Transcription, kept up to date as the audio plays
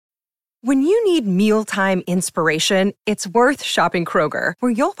When you need mealtime inspiration, it's worth shopping Kroger,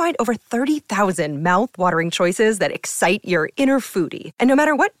 where you'll find over 30,000 mouth-watering choices that excite your inner foodie. And no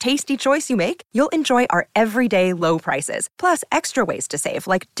matter what tasty choice you make, you'll enjoy our everyday low prices, plus extra ways to save,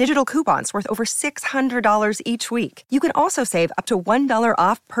 like digital coupons worth over $600 each week. You can also save up to $1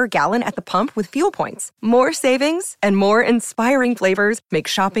 off per gallon at the pump with fuel points. More savings and more inspiring flavors make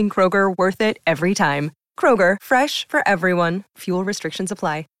shopping Kroger worth it every time. Kroger, fresh for everyone. Fuel restrictions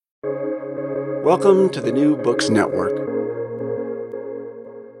apply. Welcome to the New Books Network.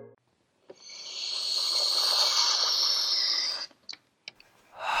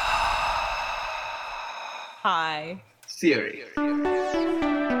 Hi. Theory.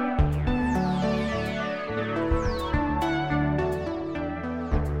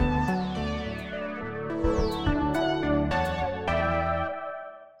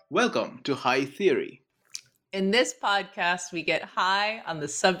 Welcome to High Theory. In this podcast, we get high on the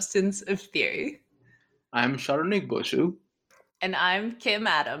substance of theory. I'm Sharonik Boshu. And I'm Kim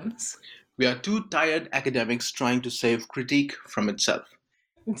Adams. We are two tired academics trying to save critique from itself.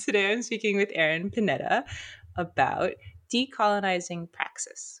 Today I'm speaking with Erin Panetta about Decolonizing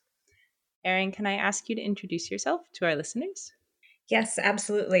Praxis. Erin, can I ask you to introduce yourself to our listeners? Yes,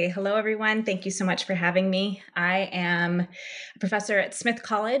 absolutely. Hello, everyone. Thank you so much for having me. I am a professor at Smith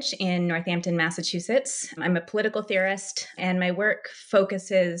College in Northampton, Massachusetts. I'm a political theorist, and my work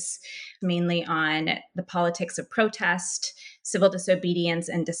focuses mainly on the politics of protest, civil disobedience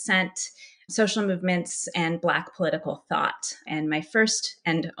and dissent, social movements, and Black political thought. And my first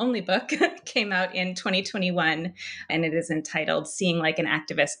and only book came out in 2021, and it is entitled Seeing Like an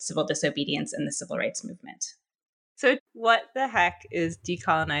Activist, Civil Disobedience in the Civil Rights Movement. So what the heck is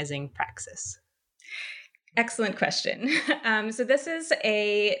decolonizing praxis? Excellent question. So this is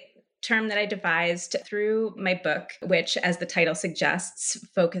a term that I devised through my book, which, as the title suggests,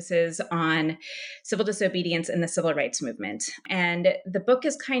 focuses on civil disobedience in the civil rights movement. And the book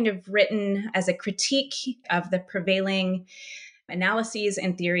is kind of written as a critique of the prevailing analyses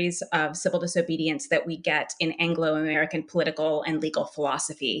and theories of civil disobedience that we get in Anglo-American political and legal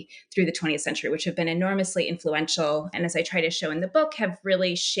philosophy through the 20th century, which have been enormously influential. And as I try to show in the book, have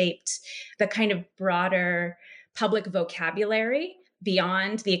really shaped the kind of broader public vocabulary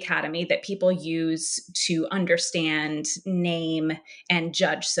beyond the academy that people use to understand, name, and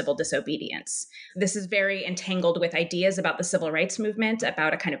judge civil disobedience. This is very entangled with ideas about the civil rights movement,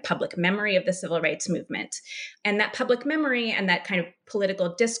 about a kind of public memory of the civil rights movement. And that public memory and that kind of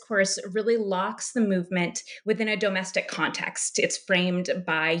political discourse really locks the movement within a domestic context. It's framed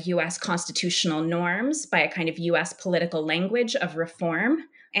by US constitutional norms, by a kind of US political language of reform.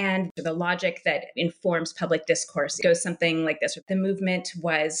 And the logic that informs public discourse goes something like this. The movement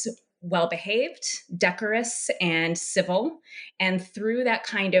was well-behaved, decorous, and civil. And through that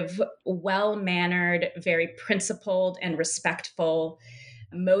kind of well-mannered, very principled and respectful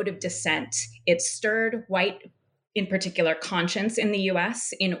mode of dissent, it stirred white, in particular, conscience in the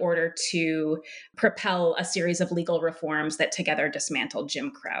US in order to propel a series of legal reforms that together dismantled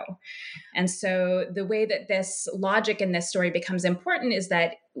Jim Crow. And so the way that this logic in this story becomes important is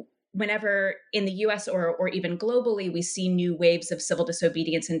that whenever in the US or even globally, we see new waves of civil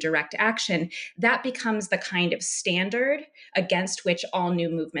disobedience and direct action, that becomes the kind of standard against which all new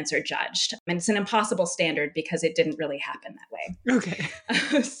movements are judged. And it's an impossible standard because it didn't really happen that way.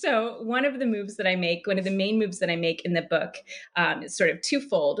 Okay. So one of the main moves that I make in the book is sort of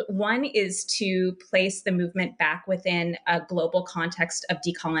twofold. One is to place the movement back within a global context of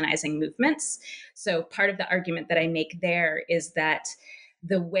decolonizing movements. So part of the argument that I make there is that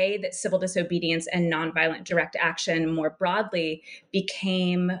the way that civil disobedience and nonviolent direct action more broadly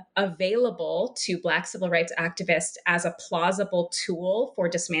became available to Black civil rights activists as a plausible tool for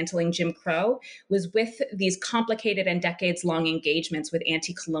dismantling Jim Crow was with these complicated and decades-long engagements with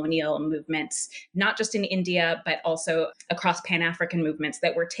anti-colonial movements, not just in India, but also across Pan-African movements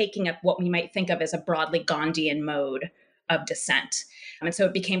that were taking up what we might think of as a broadly Gandhian mode of dissent. And so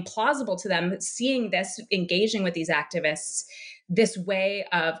it became plausible to them, seeing this, engaging with these activists, this way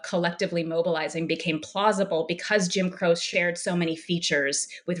of collectively mobilizing became plausible because Jim Crow shared so many features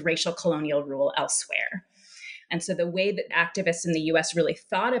with racial colonial rule elsewhere. And so the way that activists in the US really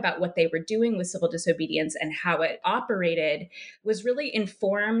thought about what they were doing with civil disobedience and how it operated was really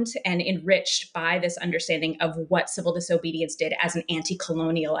informed and enriched by this understanding of what civil disobedience did as an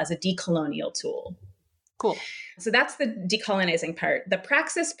anti-colonial, as a decolonial tool. Cool. So that's the decolonizing part. The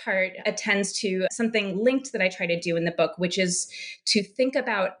praxis part attends to something linked that I try to do in the book, which is to think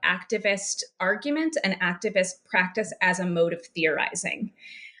about activist argument and activist practice as a mode of theorizing.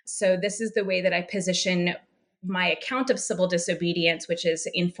 So this is the way that I position my account of civil disobedience, which is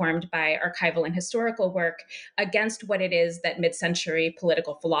informed by archival and historical work, against what it is that mid-century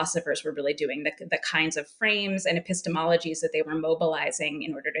political philosophers were really doing, the kinds of frames and epistemologies that they were mobilizing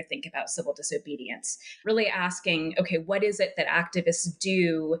in order to think about civil disobedience. Really asking, okay, what is it that activists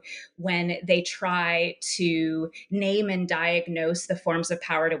do when they try to name and diagnose the forms of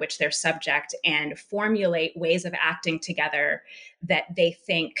power to which they're subject and formulate ways of acting together that they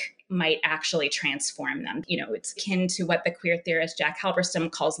think might actually transform them. It's akin to what the queer theorist Jack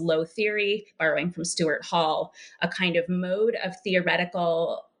Halberstam calls low theory, borrowing from Stuart Hall, a kind of mode of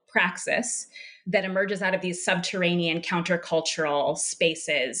theoretical praxis that emerges out of these subterranean countercultural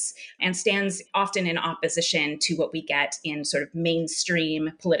spaces and stands often in opposition to what we get in sort of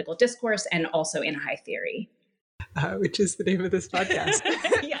mainstream political discourse and also in high theory. Which is the name of this podcast.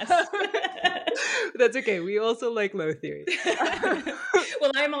 Yes. That's okay. We also like low theory.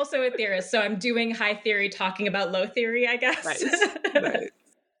 Well, I'm also a theorist, so I'm doing high theory, talking about low theory, I guess. Nice.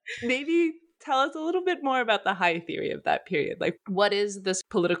 Maybe tell us a little bit more about the high theory of that period. Like, what is this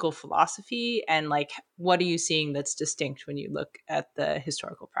political philosophy, and like, what are you seeing that's distinct when you look at the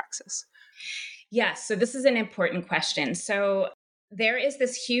historical praxis? Yes, so this is an important question. So there is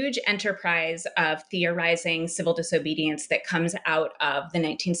this huge enterprise of theorizing civil disobedience that comes out of the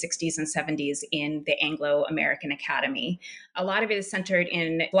 1960s and 70s in the Anglo-American Academy. A lot of it is centered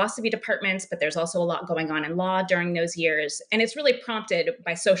in philosophy departments, but there's also a lot going on in law during those years. And it's really prompted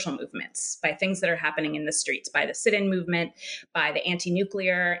by social movements, by things that are happening in the streets, by the sit-in movement, by the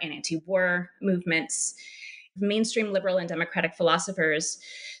anti-nuclear and anti-war movements. Mainstream liberal and democratic philosophers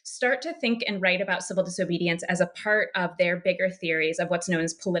start to think and write about civil disobedience as a part of their bigger theories of what's known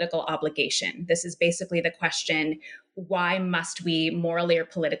as political obligation. This is basically the question, why must we morally or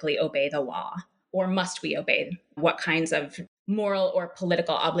politically obey the law? Or must we obey? What kinds of moral or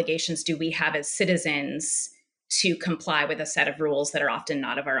political obligations do we have as citizens to comply with a set of rules that are often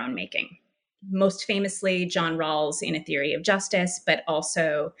not of our own making? Most famously, John Rawls in A Theory of Justice, but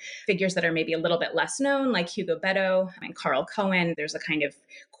also figures that are maybe a little bit less known, like Hugo Beto and Carl Cohen. There's a kind of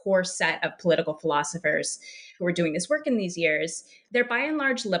core set of political philosophers who are doing this work in these years. They're by and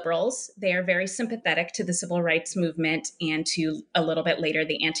large liberals. They are very sympathetic to the civil rights movement and to, a little bit later,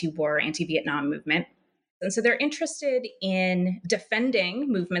 the anti-war, anti-Vietnam movement. And so they're interested in defending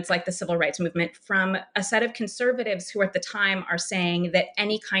movements like the civil rights movement from a set of conservatives who at the time are saying that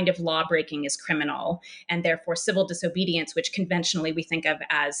any kind of law breaking is criminal, and therefore civil disobedience, which conventionally we think of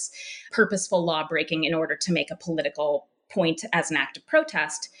as purposeful law breaking in order to make a political point as an act of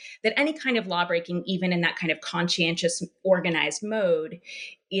protest, that any kind of law breaking, even in that kind of conscientious, organized mode,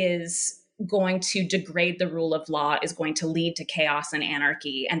 is going to degrade the rule of law, is going to lead to chaos and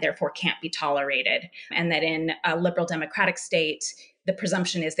anarchy, and therefore can't be tolerated. And that in a liberal democratic state, the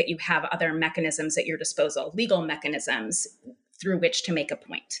presumption is that you have other mechanisms at your disposal, legal mechanisms through which to make a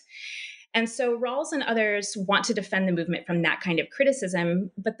point. And so Rawls and others want to defend the movement from that kind of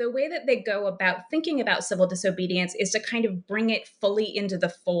criticism, but the way that they go about thinking about civil disobedience is to kind of bring it fully into the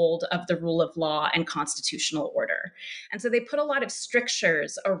fold of the rule of law and constitutional order. And so they put a lot of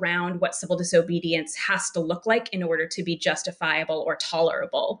strictures around what civil disobedience has to look like in order to be justifiable or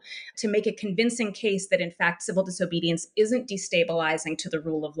tolerable, to make a convincing case that in fact civil disobedience isn't destabilizing to the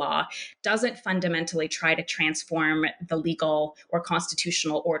rule of law, doesn't fundamentally try to transform the legal or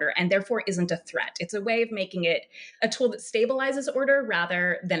constitutional order, and therefore isn't a threat. It's a way of making it a tool that stabilizes order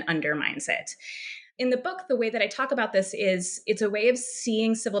rather than undermines it. In the book, the way that I talk about this is it's a way of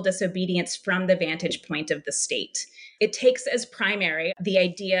seeing civil disobedience from the vantage point of the state. It takes as primary the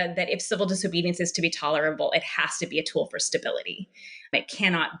idea that if civil disobedience is to be tolerable, it has to be a tool for stability. It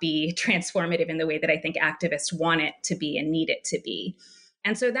cannot be transformative in the way that I think activists want it to be and need it to be.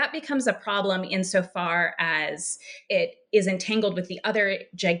 And so that becomes a problem insofar as it is entangled with the other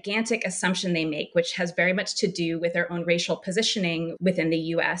gigantic assumption they make, which has very much to do with their own racial positioning within the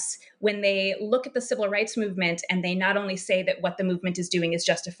US. When they look at the civil rights movement and they not only say that what the movement is doing is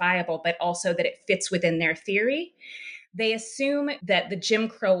justifiable, but also that it fits within their theory, they assume that the Jim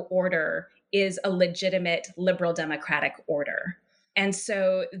Crow order is a legitimate liberal democratic order. And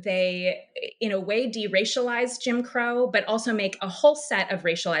so they, in a way, deracialize Jim Crow, but also make a whole set of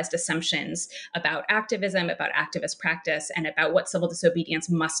racialized assumptions about activism, about activist practice, and about what civil disobedience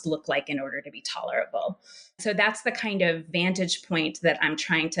must look like in order to be tolerable. So that's the kind of vantage point that I'm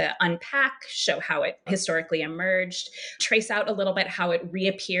trying to unpack, show how it historically emerged, trace out a little bit how it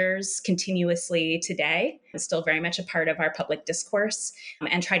reappears continuously today. It's still very much a part of our public discourse,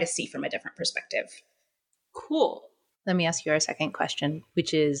 and try to see from a different perspective. Cool. Let me ask you our second question,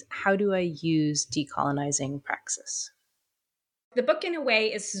 which is, how do I use decolonizing praxis? The book, in a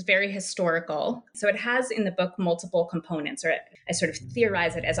way, is very historical. So it has in the book multiple components, or I sort of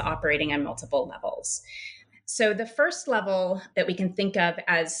theorize it as operating on multiple levels. So the first level that we can think of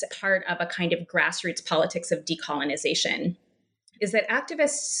as part of a kind of grassroots politics of decolonization is that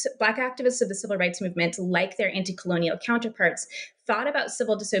activists, Black activists of the civil rights movement, like their anti-colonial counterparts, thought about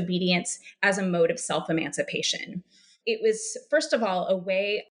civil disobedience as a mode of self-emancipation. It was, first of all, a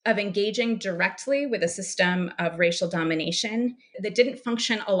way of engaging directly with a system of racial domination that didn't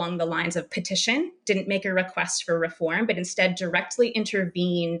function along the lines of petition, didn't make a request for reform, but instead directly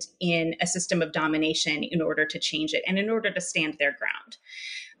intervened in a system of domination in order to change it and in order to stand their ground.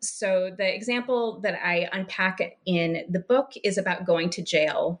 So the example that I unpack in the book is about going to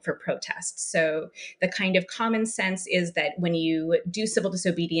jail for protests. So the kind of common sense is that when you do civil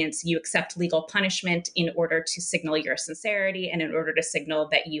disobedience, you accept legal punishment in order to signal your sincerity and in order to signal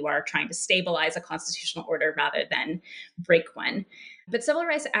that you are trying to stabilize a constitutional order rather than break one. But civil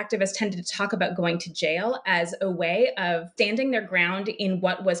rights activists tended to talk about going to jail as a way of standing their ground in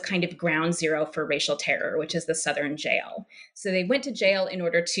what was kind of ground zero for racial terror, which is the Southern jail. So they went to jail in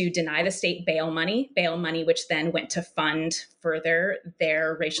order to deny the state bail money, which then went to fund further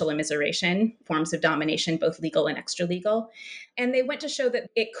their racial immiseration, forms of domination, both legal and extra-legal. And they went to show that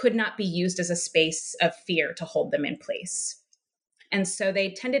it could not be used as a space of fear to hold them in place. And so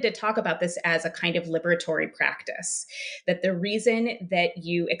they tended to talk about this as a kind of liberatory practice, that the reason that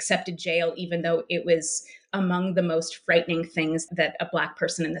you accepted jail, even though it was among the most frightening things that a Black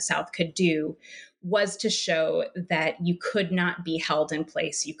person in the South could do, was to show that you could not be held in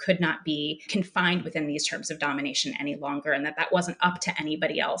place, you could not be confined within these terms of domination any longer, and that wasn't up to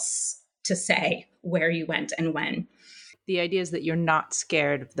anybody else to say where you went and when. The idea is that you're not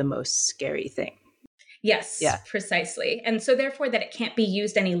scared of the most scary thing. Yes, yeah. Precisely. And so therefore that it can't be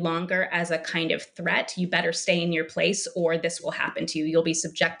used any longer as a kind of threat. You better stay in your place or this will happen to you. You'll be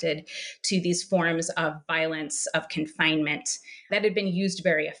subjected to these forms of violence, of confinement that had been used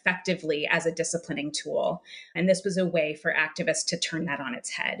very effectively as a disciplining tool. And this was a way for activists to turn that on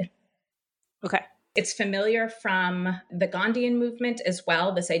its head. Okay. It's familiar from the Gandhian movement as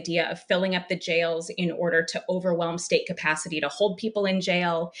well, this idea of filling up the jails in order to overwhelm state capacity to hold people in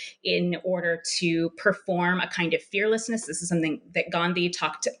jail, in order to perform a kind of fearlessness. This is something that Gandhi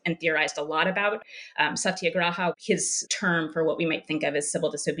talked and theorized a lot about. Satyagraha, his term for what we might think of as civil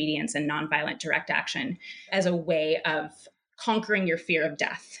disobedience and nonviolent direct action, as a way of conquering your fear of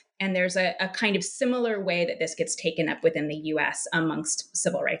death. And there's a kind of similar way that this gets taken up within the US amongst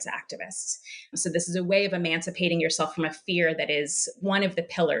civil rights activists. So this is a way of emancipating yourself from a fear that is one of the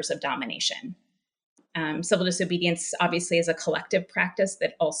pillars of domination. Civil disobedience obviously is a collective practice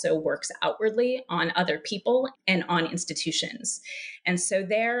that also works outwardly on other people and on institutions. And so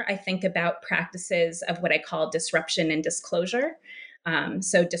there I think about practices of what I call disruption and disclosure.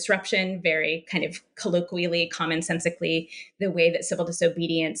 So disruption, very kind of colloquially, commonsensically, the way that civil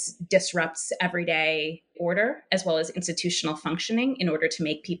disobedience disrupts everyday order as well as institutional functioning in order to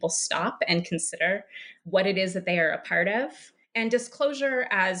make people stop and consider what it is that they are a part of. And disclosure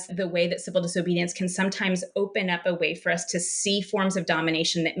as the way that civil disobedience can sometimes open up a way for us to see forms of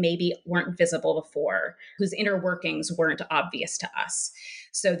domination that maybe weren't visible before, whose inner workings weren't obvious to us.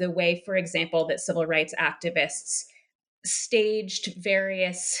 So the way, for example, that civil rights activists staged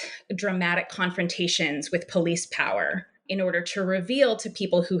various dramatic confrontations with police power in order to reveal to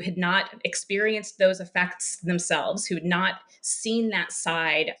people who had not experienced those effects themselves, who had not seen that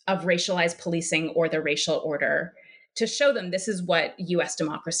side of racialized policing or the racial order, to show them this is what US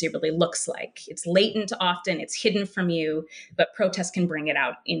democracy really looks like. It's latent often, it's hidden from you, but protest can bring it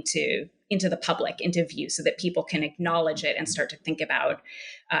out into the public, into view, so that people can acknowledge it and start to think about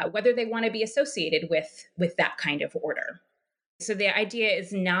whether they want to be associated with that kind of order. So the idea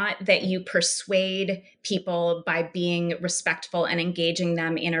is not that you persuade people by being respectful and engaging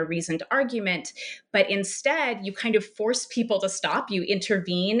them in a reasoned argument, but instead you kind of force people to stop. You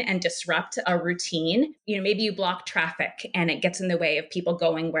intervene and disrupt a routine. Maybe you block traffic and it gets in the way of people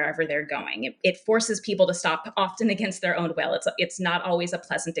going wherever they're going. It forces people to stop, often against their own will. It's not always a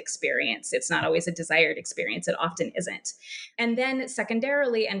pleasant experience. It's not always a desired experience. It often isn't. And then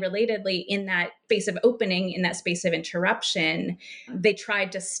secondarily and relatedly, in that space of opening, in that space of interruption, they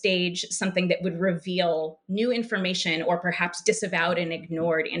tried to stage something that would reveal new information or perhaps disavowed and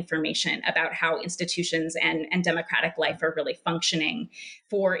ignored information about how institutions and democratic life are really functioning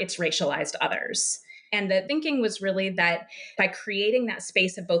for its racialized others. And the thinking was really that by creating that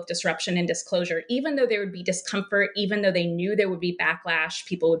space of both disruption and disclosure, even though there would be discomfort, even though they knew there would be backlash,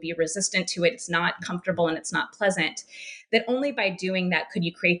 people would be resistant to it, it's not comfortable and it's not pleasant, that only by doing that could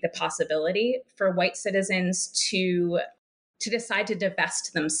you create the possibility for white citizens to to decide to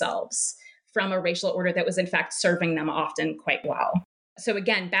divest themselves from a racial order that was in fact serving them often quite well. So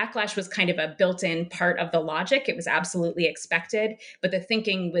again, backlash was kind of a built-in part of the logic. It was absolutely expected, but the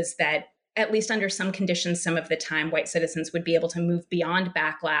thinking was that at least under some conditions, some of the time, white citizens would be able to move beyond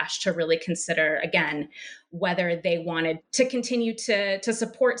backlash to really consider, again, whether they wanted to continue to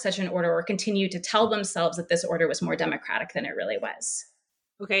support such an order or continue to tell themselves that this order was more democratic than it really was.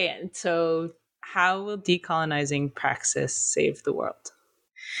 Okay, and so how will decolonizing praxis save the world?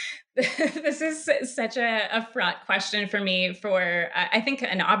 This is such a fraught question for me for, I think,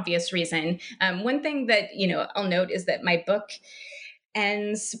 an obvious reason. One thing that, I'll note is that my book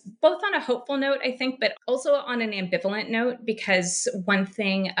ends both on a hopeful note, I think, but also on an ambivalent note, because one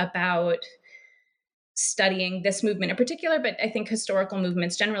thing about studying this movement in particular, but I think historical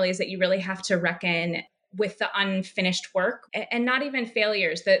movements generally, is that you really have to reckon with the unfinished work and not even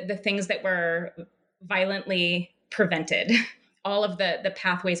failures, the things that were violently prevented, all of the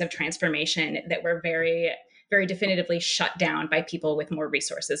pathways of transformation that were very, very definitively shut down by people with more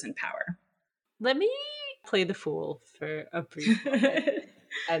resources and power. Let me play the fool for a brief moment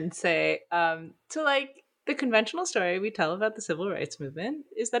and say, so like the conventional story we tell about the civil rights movement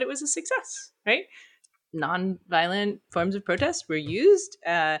is that it was a success, right? Non-violent forms of protest were used,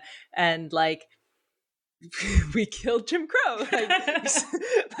 and like we killed Jim Crow.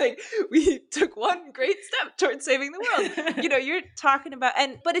 Like we took one great step towards saving the world. You're talking about,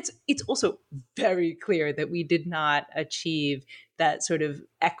 but it's also very clear that we did not achieve that sort of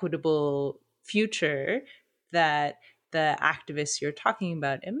equitable future that the activists you're talking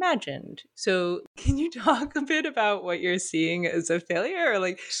about imagined. So can you talk a bit about what you're seeing as a failure, or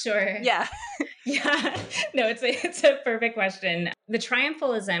like? Sure. Yeah. Yeah. No, it's a perfect question. The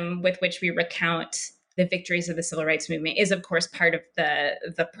triumphalism with which we recount the victories of the civil rights movement is, of course, part of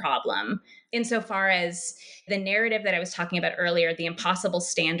the problem. Insofar as the narrative that I was talking about earlier, the impossible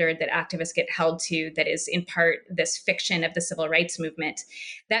standard that activists get held to, that is in part this fiction of the civil rights movement,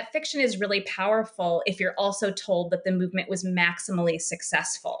 that fiction is really powerful if you're also told that the movement was maximally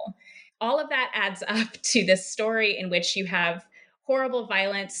successful. All of that adds up to this story in which you have horrible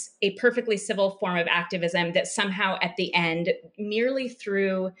violence, a perfectly civil form of activism that somehow at the end, merely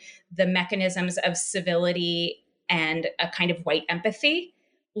through the mechanisms of civility and a kind of white empathy,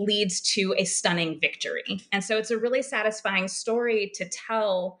 leads to a stunning victory. And so it's a really satisfying story to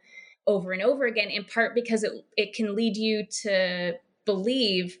tell over and over again, in part because it can lead you to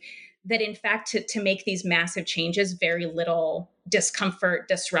believe that, in fact, to make these massive changes, very little discomfort,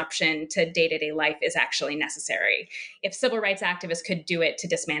 disruption to day-to-day life is actually necessary. If civil rights activists could do it to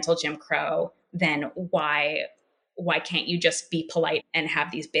dismantle Jim Crow, then why can't you just be polite and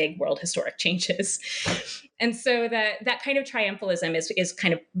have these big world historic changes? And so that kind of triumphalism is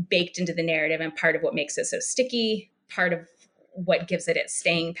kind of baked into the narrative and part of what makes it so sticky, part of what gives it its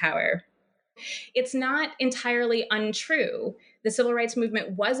staying power. It's not entirely untrue. The civil rights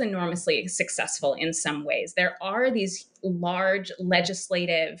movement was enormously successful in some ways. There are these large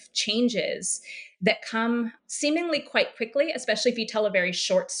legislative changes that come seemingly quite quickly, especially if you tell a very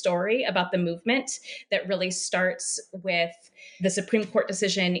short story about the movement that really starts with the Supreme Court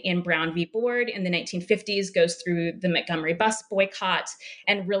decision in Brown v. Board in the 1950s, goes through the Montgomery bus boycott,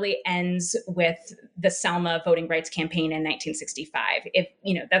 and really ends with the Selma voting rights campaign in 1965.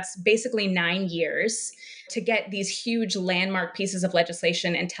 That's basically 9 years to get these huge landmark pieces of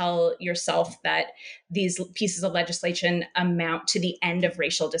legislation and tell yourself that these pieces of legislation amount to the end of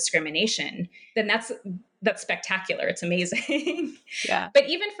racial discrimination, then that's spectacular. It's amazing. Yeah. But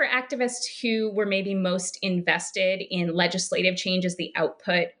even for activists who were maybe most invested in legislative change as the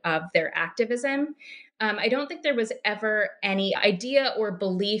output of their activism, I don't think there was ever any idea or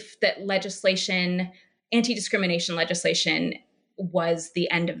belief that anti-discrimination legislation, was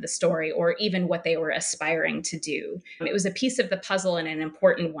the end of the story, or even what they were aspiring to do. It was a piece of the puzzle and an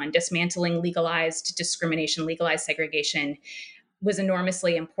important one. Dismantling legalized discrimination, legalized segregation was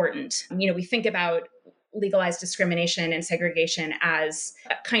enormously important. We think about legalized discrimination and segregation as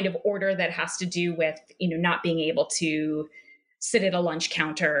a kind of order that has to do with, not being able to sit at a lunch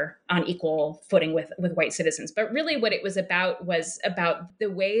counter on equal footing with white citizens. But really what it was about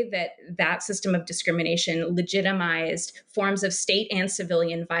the way that system of discrimination legitimized forms of state and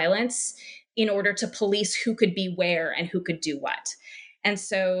civilian violence in order to police who could be where and who could do what. And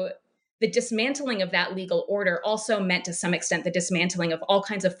so the dismantling of that legal order also meant, to some extent, the dismantling of all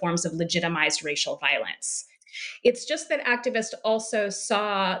kinds of forms of legitimized racial violence. It's just that activists also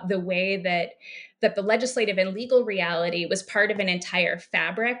saw the way that the legislative and legal reality was part of an entire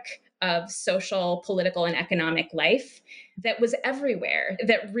fabric of social, political, and economic life that was everywhere,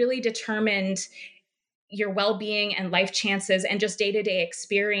 that really determined your well-being and life chances and just day-to-day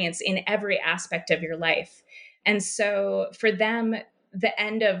experience in every aspect of your life. And so for them, the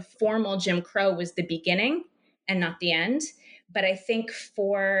end of formal Jim Crow was the beginning and not the end. But I think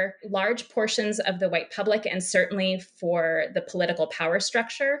for large portions of the white public, and certainly for the political power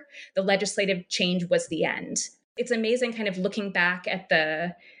structure, the legislative change was the end. It's amazing kind of looking back at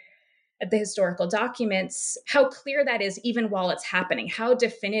the historical documents, how clear that is even while it's happening, how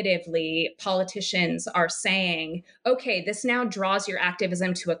definitively politicians are saying, okay, this now draws your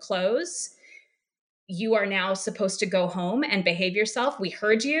activism to a close. You are now supposed to go home and behave yourself. We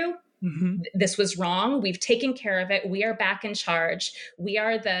heard you. Mm-hmm. This was wrong. We've taken care of it. We are back in charge. We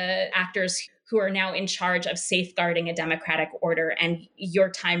are the actors who are now in charge of safeguarding a democratic order, and your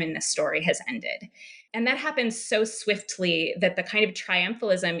time in this story has ended. And that happens so swiftly that the kind of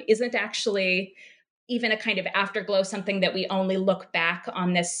triumphalism isn't actually even a kind of afterglow, something that we only look back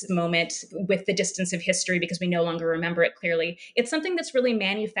on this moment with the distance of history because we no longer remember it clearly. It's something that's really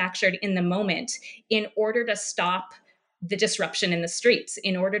manufactured in the moment in order to stop the disruption in the streets,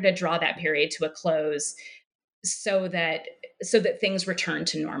 in order to draw that period to a close, so that things return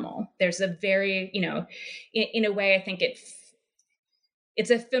to normal. There's a very, in a way, I think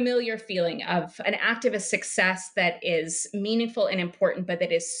it's a familiar feeling of an activist success that is meaningful and important, but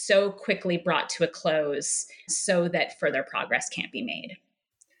that is so quickly brought to a close so that further progress can't be made.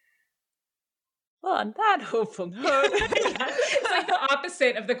 Well, on that hopeful note. It's like the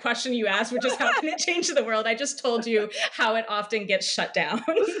opposite of the question you asked, which is how can it change the world? I just told you how it often gets shut down.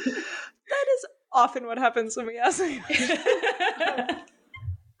 That is often what happens when we ask.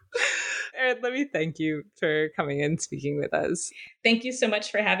 Erin, let me thank you for coming and speaking with us. Thank you so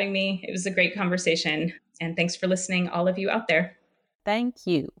much for having me. It was a great conversation. And thanks for listening, all of you out there. Thank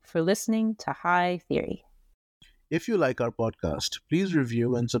you for listening to High Theory. If you like our podcast, please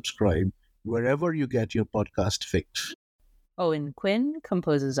review and subscribe wherever you get your podcast fix. Owen Quinn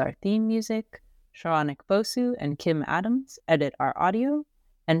composes our theme music, Sharanik Bosu and Kim Adams edit our audio,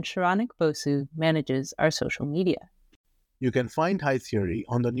 and Sharanik Bosu manages our social media. You can find High Theory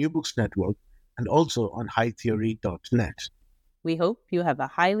on the New Books Network and also on hightheory.net. We hope you have a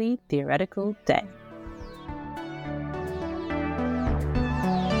highly theoretical day.